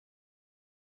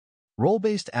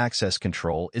Role-based access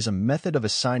control is a method of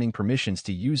assigning permissions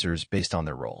to users based on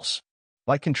their roles.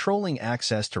 By controlling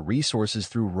access to resources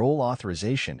through role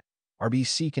authorization,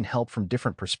 RBAC can help from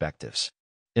different perspectives.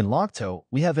 In Logto,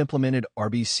 we have implemented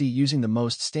RBAC using the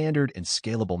most standard and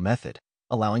scalable method,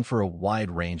 allowing for a wide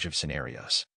range of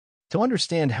scenarios. To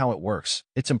understand how it works,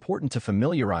 it's important to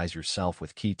familiarize yourself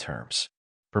with key terms.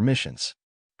 Permissions.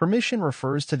 Permission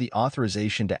refers to the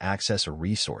authorization to access a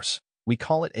resource. We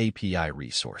call it API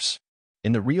resource.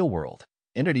 In the real world,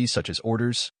 entities such as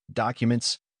orders,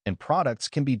 documents, and products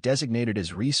can be designated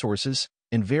as resources,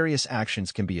 and various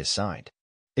actions can be assigned.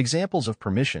 Examples of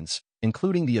permissions,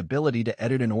 including the ability to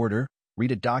edit an order,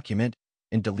 read a document,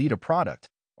 and delete a product,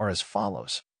 are as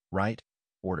follows: write,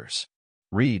 orders;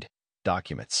 read,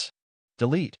 documents;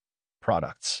 delete,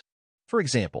 products. For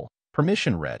example,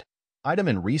 permission read, item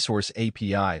in resource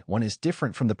API 1 is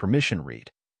different from the permission read,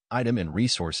 item in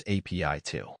resource API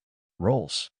 2.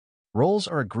 Roles. Roles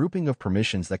are a grouping of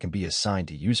permissions that can be assigned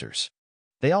to users.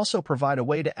 They also provide a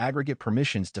way to aggregate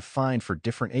permissions defined for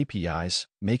different APIs,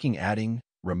 making adding,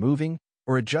 removing,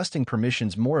 or adjusting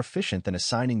permissions more efficient than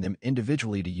assigning them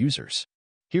individually to users.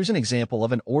 Here's an example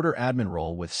of an order admin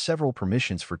role with several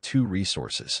permissions for 2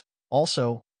 resources.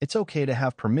 Also, it's okay to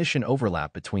have permission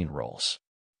overlap between roles.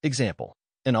 Example: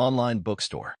 an online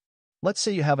bookstore. Let's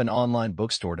say you have an online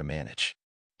bookstore to manage.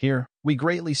 Here, we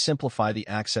greatly simplify the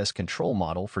access control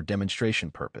model for demonstration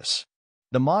purpose.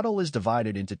 The model is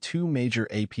divided into 2 major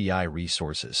API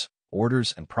resources,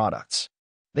 orders and products.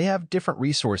 They have different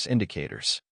resource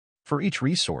indicators. For each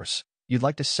resource, you'd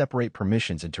like to separate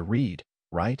permissions into read,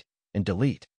 write, and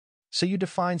delete. So you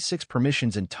define 6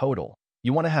 permissions in total.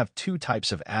 You want to have 2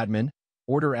 types of admin,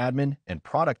 order admin and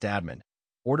product admin.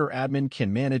 Order admin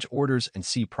can manage orders and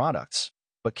see products,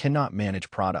 but cannot manage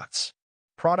products.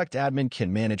 Product admin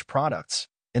can manage products,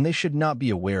 and they should not be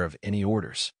aware of any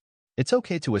orders. It's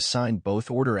okay to assign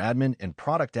both order admin and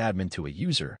product admin to a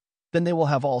user, then they will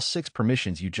have all 6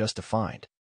 permissions you just defined.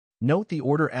 Note the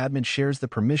order admin shares the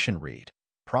permission read,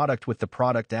 product with the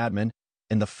product admin,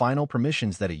 and the final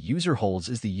permissions that a user holds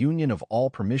is the union of all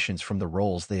permissions from the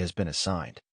roles they has been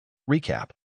assigned. Recap.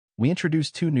 We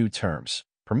introduced 2 new terms,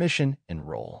 permission and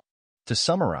role. To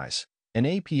summarize, an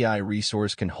API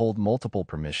resource can hold multiple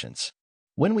permissions.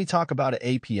 When we talk about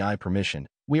an API permission,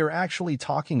 we are actually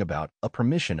talking about a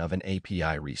permission of an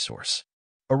API resource.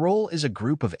 A role is a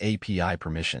group of API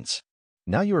permissions.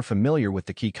 Now you are familiar with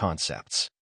the key concepts.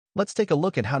 Let's take a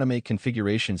look at how to make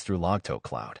configurations through Logto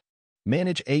Cloud.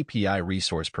 Manage API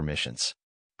resource permissions.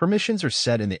 Permissions are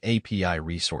set in the API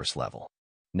resource level.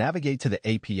 Navigate to the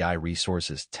API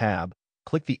Resources tab,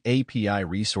 click the API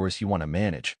resource you want to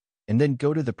manage, and then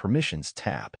go to the Permissions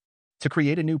tab. To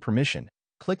create a new permission,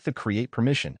 click the Create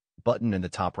Permission button in the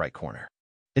top right corner.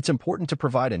 It's important to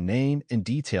provide a name and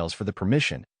details for the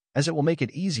permission, as it will make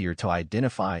it easier to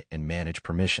identify and manage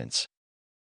permissions.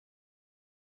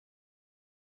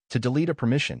 To delete a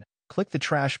permission, click the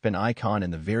trash bin icon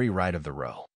in the very right of the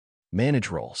row. Manage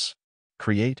roles.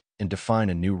 Create and define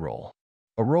a new role.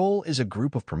 A role is a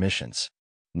group of permissions.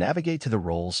 Navigate to the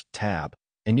Roles tab,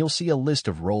 and you'll see a list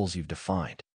of roles you've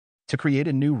defined. To create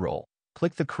a new role,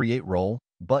 click the Create Role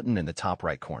button in the top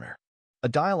right corner. A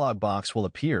dialog box will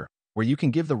appear where you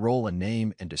can give the role a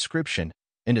name and description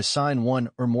and assign 1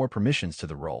 or more permissions to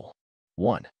the role.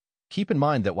 1. Keep in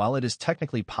mind that while it is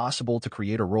technically possible to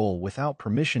create a role without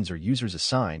permissions or users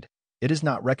assigned, it is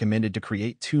not recommended to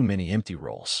create too many empty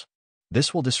roles.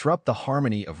 This will disrupt the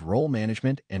harmony of role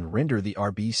management and render the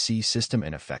RBAC system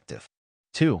ineffective.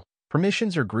 2.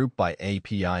 Permissions are grouped by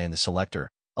API in the selector,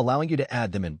 allowing you to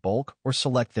add them in bulk or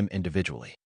select them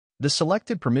individually. The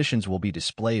selected permissions will be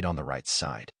displayed on the right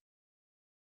side.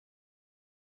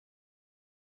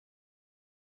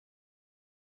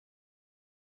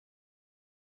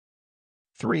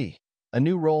 Three. A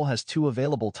new role has 2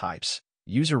 available types,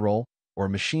 user role or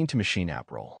machine-to-machine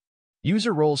app role.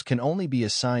 User roles can only be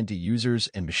assigned to users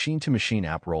and machine-to-machine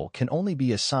app role can only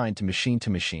be assigned to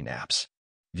machine-to-machine apps.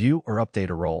 View or update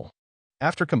a role.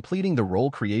 After completing the role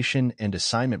creation and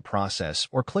assignment process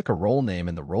or click a role name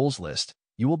in the roles list,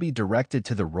 you will be directed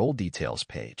to the role details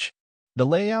page. The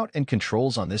layout and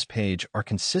controls on this page are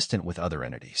consistent with other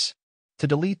entities. To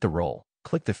delete the role,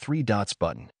 click the 3 dots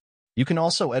button. You can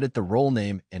also edit the role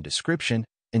name and description,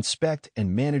 inspect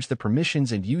and manage the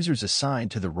permissions and users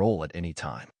assigned to the role at any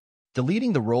time.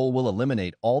 Deleting the role will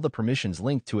eliminate all the permissions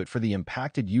linked to it for the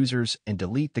impacted users and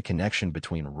delete the connection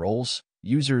between roles,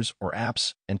 users or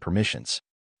apps, and permissions.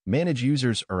 Manage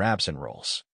users or apps and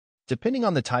roles. Depending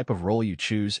on the type of role you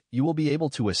choose, you will be able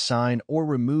to assign or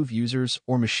remove users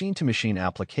or machine-to-machine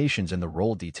applications in the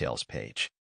role details page.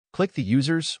 Click the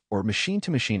Users or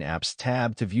Machine-to-Machine Apps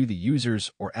tab to view the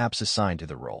users or apps assigned to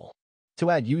the role. To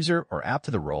add user or app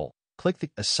to the role, click the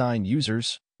Assign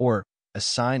Users or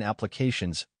Assign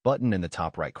Applications button in the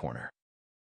top right corner.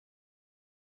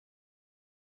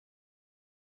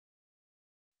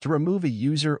 To remove a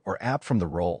user or app from the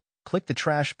role, click the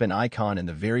trash bin icon in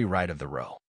the very right of the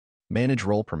row. Manage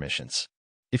role permissions.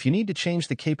 If you need to change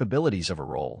the capabilities of a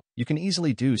role, you can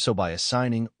easily do so by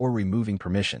assigning or removing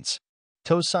permissions.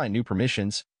 To assign new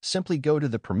permissions, simply go to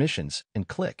the Permissions and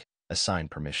click Assign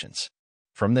Permissions.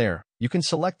 From there, you can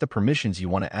select the permissions you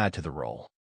want to add to the role.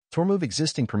 To remove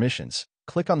existing permissions,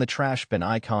 click on the trash bin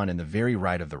icon in the very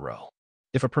right of the row.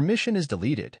 If a permission is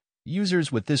deleted,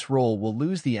 users with this role will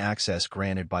lose the access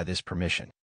granted by this permission.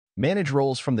 Manage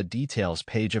roles from the Details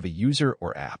page of a user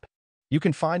or app. You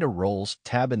can find a Roles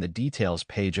tab in the Details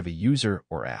page of a user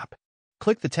or app.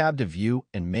 Click the tab to view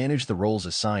and manage the roles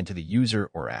assigned to the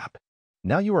user or app.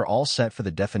 Now you are all set for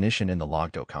the definition in the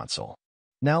Logto console.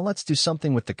 Now let's do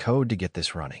something with the code to get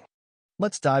this running.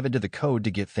 Let's dive into the code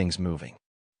to get things moving.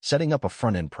 Setting up a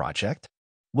front-end project.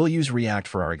 We'll use React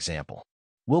for our example.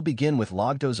 We'll begin with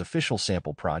Logto's official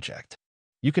sample project.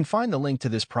 You can find the link to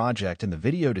this project in the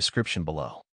video description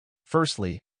below.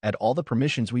 Firstly, add all the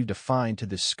permissions we've defined to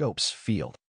this Scopes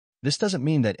field. This doesn't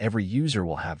mean that every user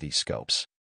will have these scopes.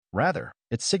 Rather,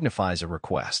 it signifies a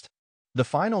request. The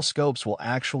final scopes will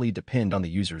actually depend on the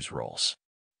user's roles.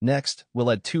 Next, we'll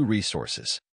add two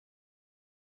resources.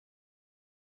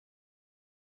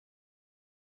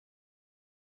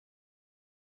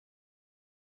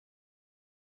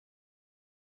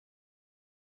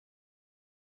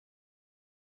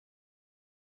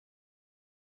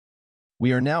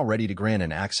 We are now ready to grant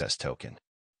an access token.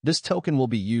 This token will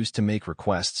be used to make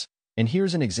requests, and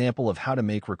here's an example of how to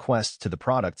make requests to the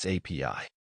product's API.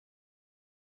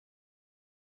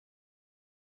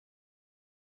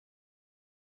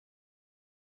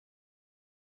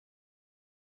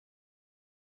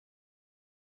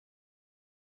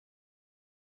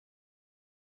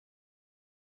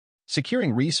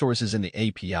 Securing resources in the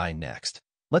API next.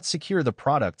 Let's secure the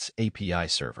product's API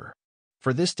server.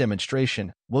 For this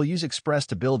demonstration, we'll use Express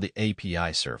to build the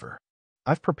API server.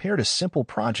 I've prepared a simple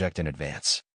project in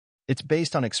advance. It's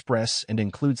based on Express and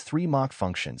includes 3 mock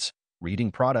functions: reading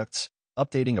products,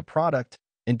 updating a product,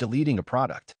 and deleting a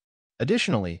product.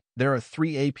 Additionally, there are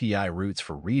 3 API routes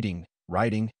for reading,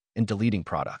 writing, and deleting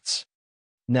products.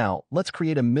 Now, let's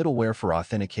create a middleware for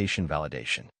authentication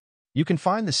validation. You can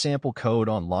find the sample code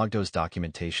on Logto's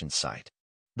documentation site.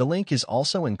 The link is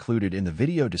also included in the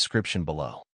video description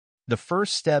below. The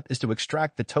first step is to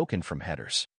extract the token from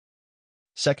headers.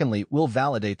 Secondly, we'll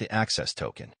validate the access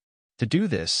token. To do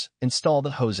this, install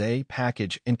the Jose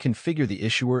package and configure the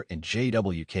issuer and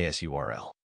JWKS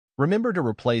URL. Remember to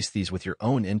replace these with your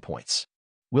own endpoints.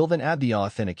 We'll then add the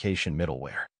authentication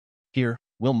middleware. Here,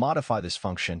 we'll modify this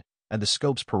function, add the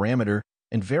scopes parameter,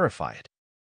 and verify it.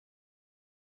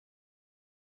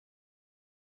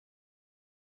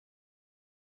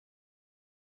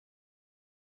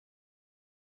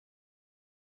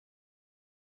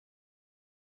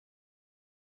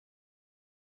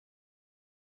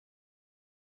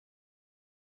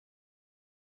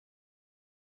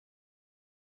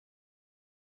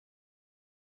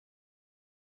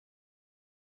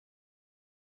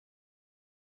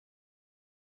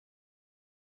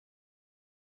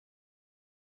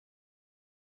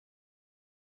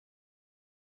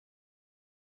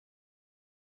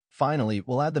 Finally,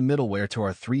 we'll add the middleware to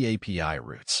our 3 API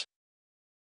routes.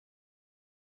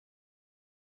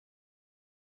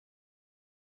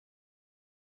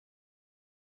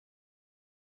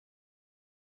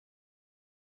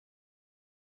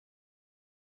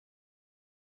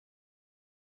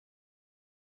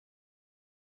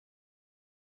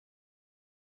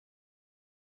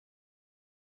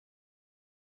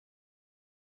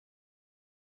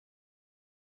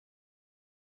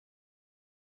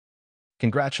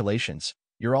 Congratulations,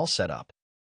 you're all set up.